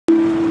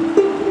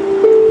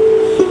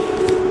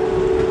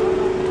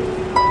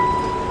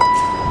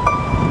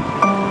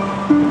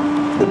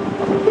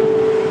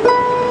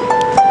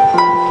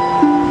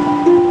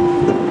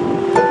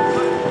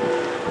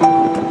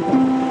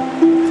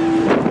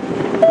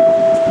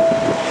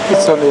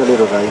only a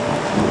little rain.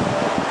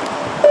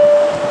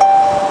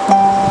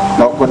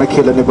 Not gonna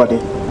kill anybody.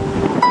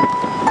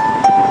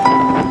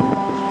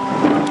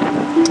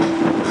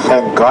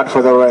 Thank God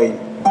for the rain.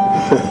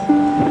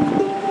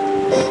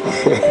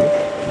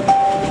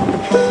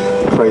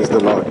 Praise the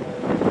Lord.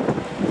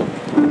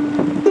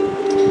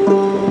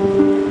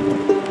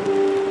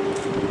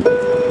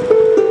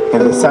 In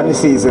the sunny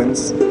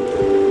seasons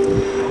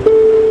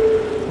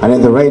and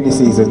in the rainy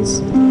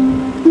seasons,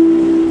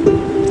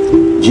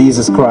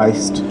 Jesus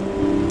Christ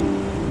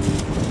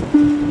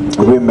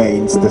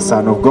remains the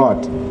Son of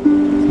God.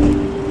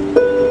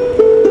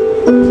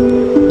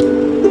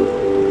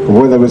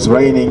 Whether it's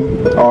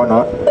raining or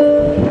not,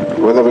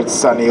 whether it's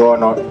sunny or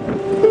not,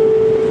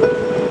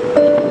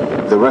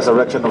 the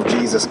resurrection of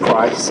Jesus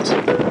Christ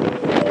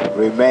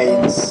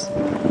remains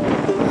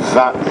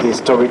that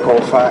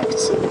historical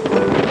fact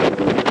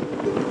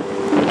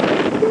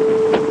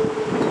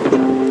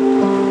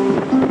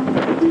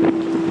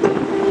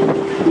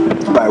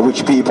by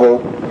which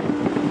people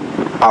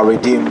are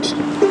redeemed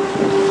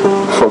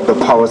from the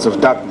powers of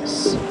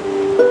darkness.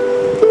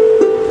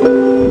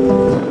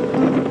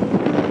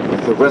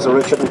 The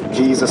resurrection of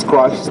Jesus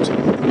Christ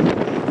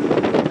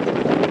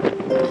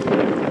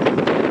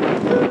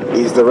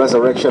is the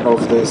resurrection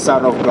of the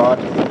Son of God.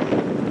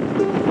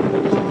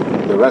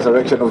 The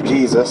resurrection of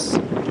Jesus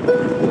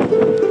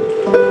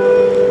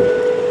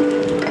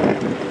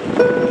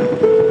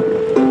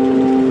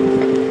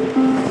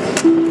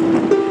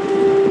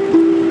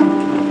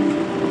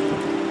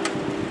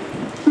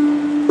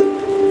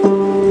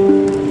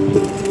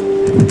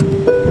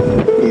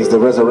is the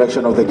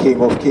resurrection of the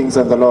King of Kings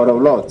and the Lord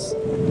of Lords.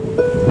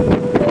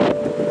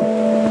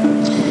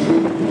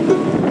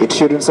 It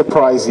shouldn't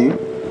surprise you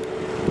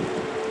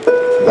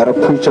that a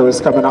preacher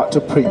is coming out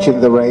to preach in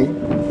the rain,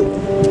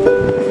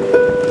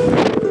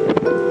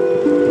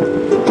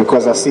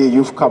 because I see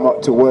you've come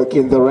out to work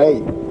in the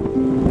rain.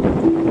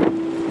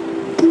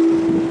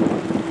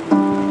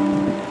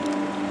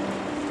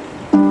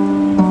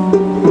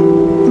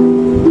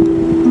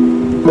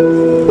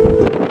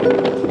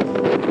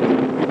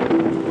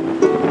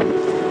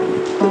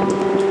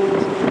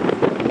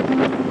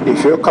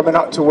 If you're coming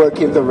out to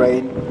work in the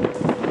rain,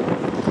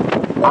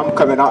 I'm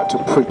coming out to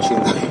preach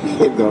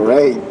in the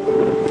rain.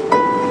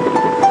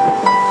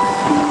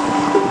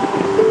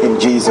 In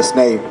Jesus'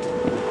 name.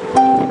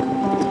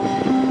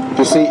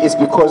 You see, it's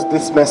because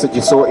this message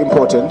is so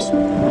important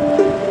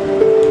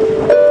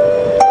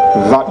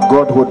that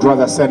God would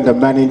rather send a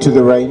man into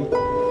the rain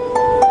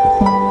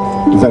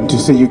than to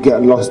see you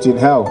get lost in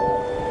hell.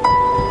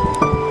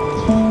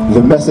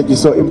 The message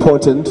is so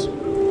important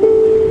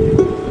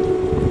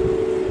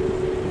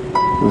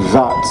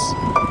that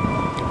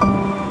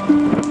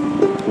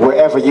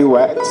wherever you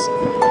at,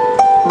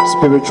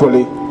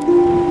 spiritually,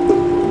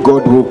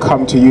 God will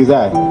come to you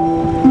there.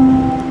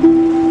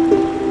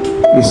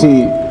 You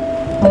see,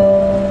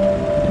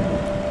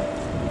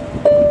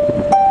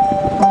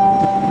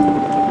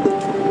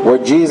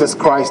 when Jesus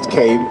Christ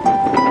came,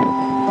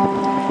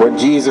 when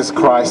Jesus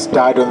Christ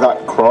died on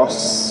that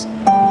cross,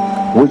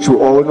 which we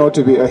all know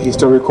to be a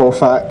historical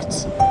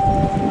fact,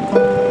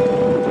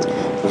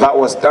 that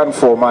was done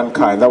for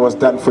mankind, that was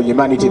done for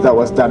humanity, that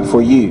was done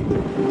for you.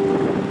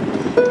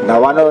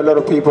 Now I know a lot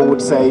of people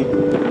would say,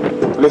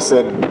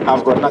 listen,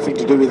 I've got nothing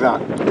to do with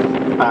that.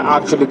 I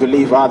actually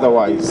believe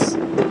otherwise.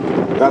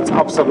 That's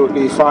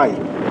absolutely fine.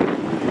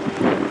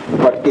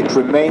 But it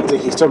remains a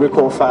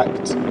historical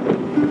fact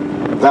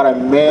that a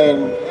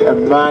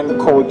man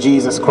called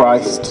Jesus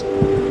Christ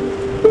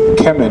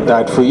came and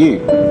died for you.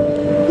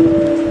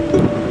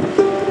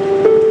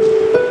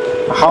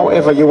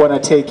 However you want to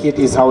take it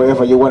is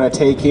however you want to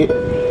take it.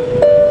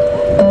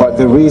 But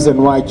the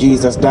reason why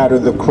Jesus died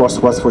on the cross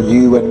was for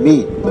you and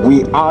me.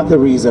 We are the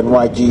reason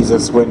why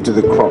Jesus went to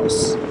the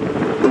cross.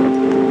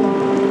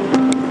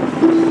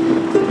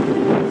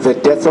 The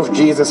death of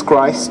Jesus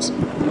Christ.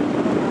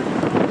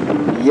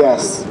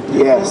 Yes,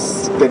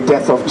 the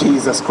death of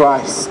Jesus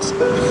Christ.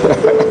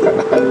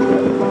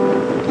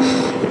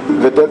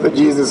 The death of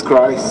Jesus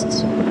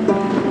Christ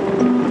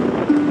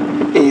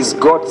is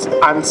God's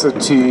answer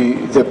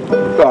to the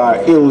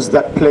ills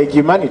that plague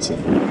humanity.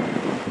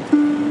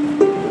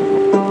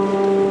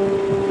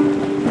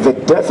 The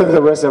death and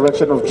the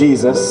resurrection of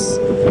Jesus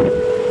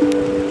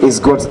is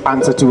God's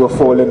answer to a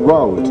fallen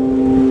world.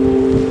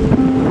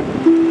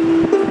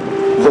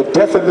 The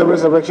death and the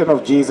resurrection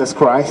of Jesus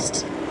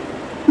Christ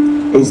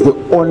is the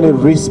only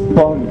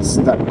response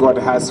that God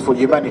has for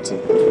humanity.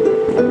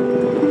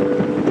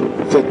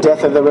 The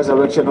death and the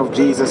resurrection of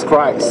Jesus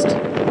Christ is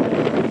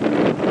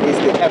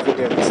the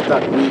evidence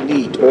that we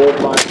need. Oh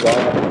my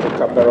God, the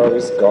camera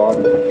is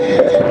gone.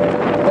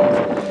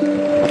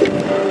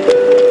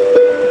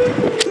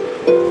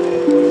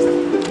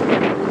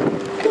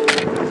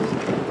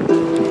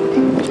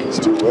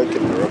 Still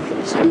working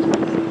miraculously.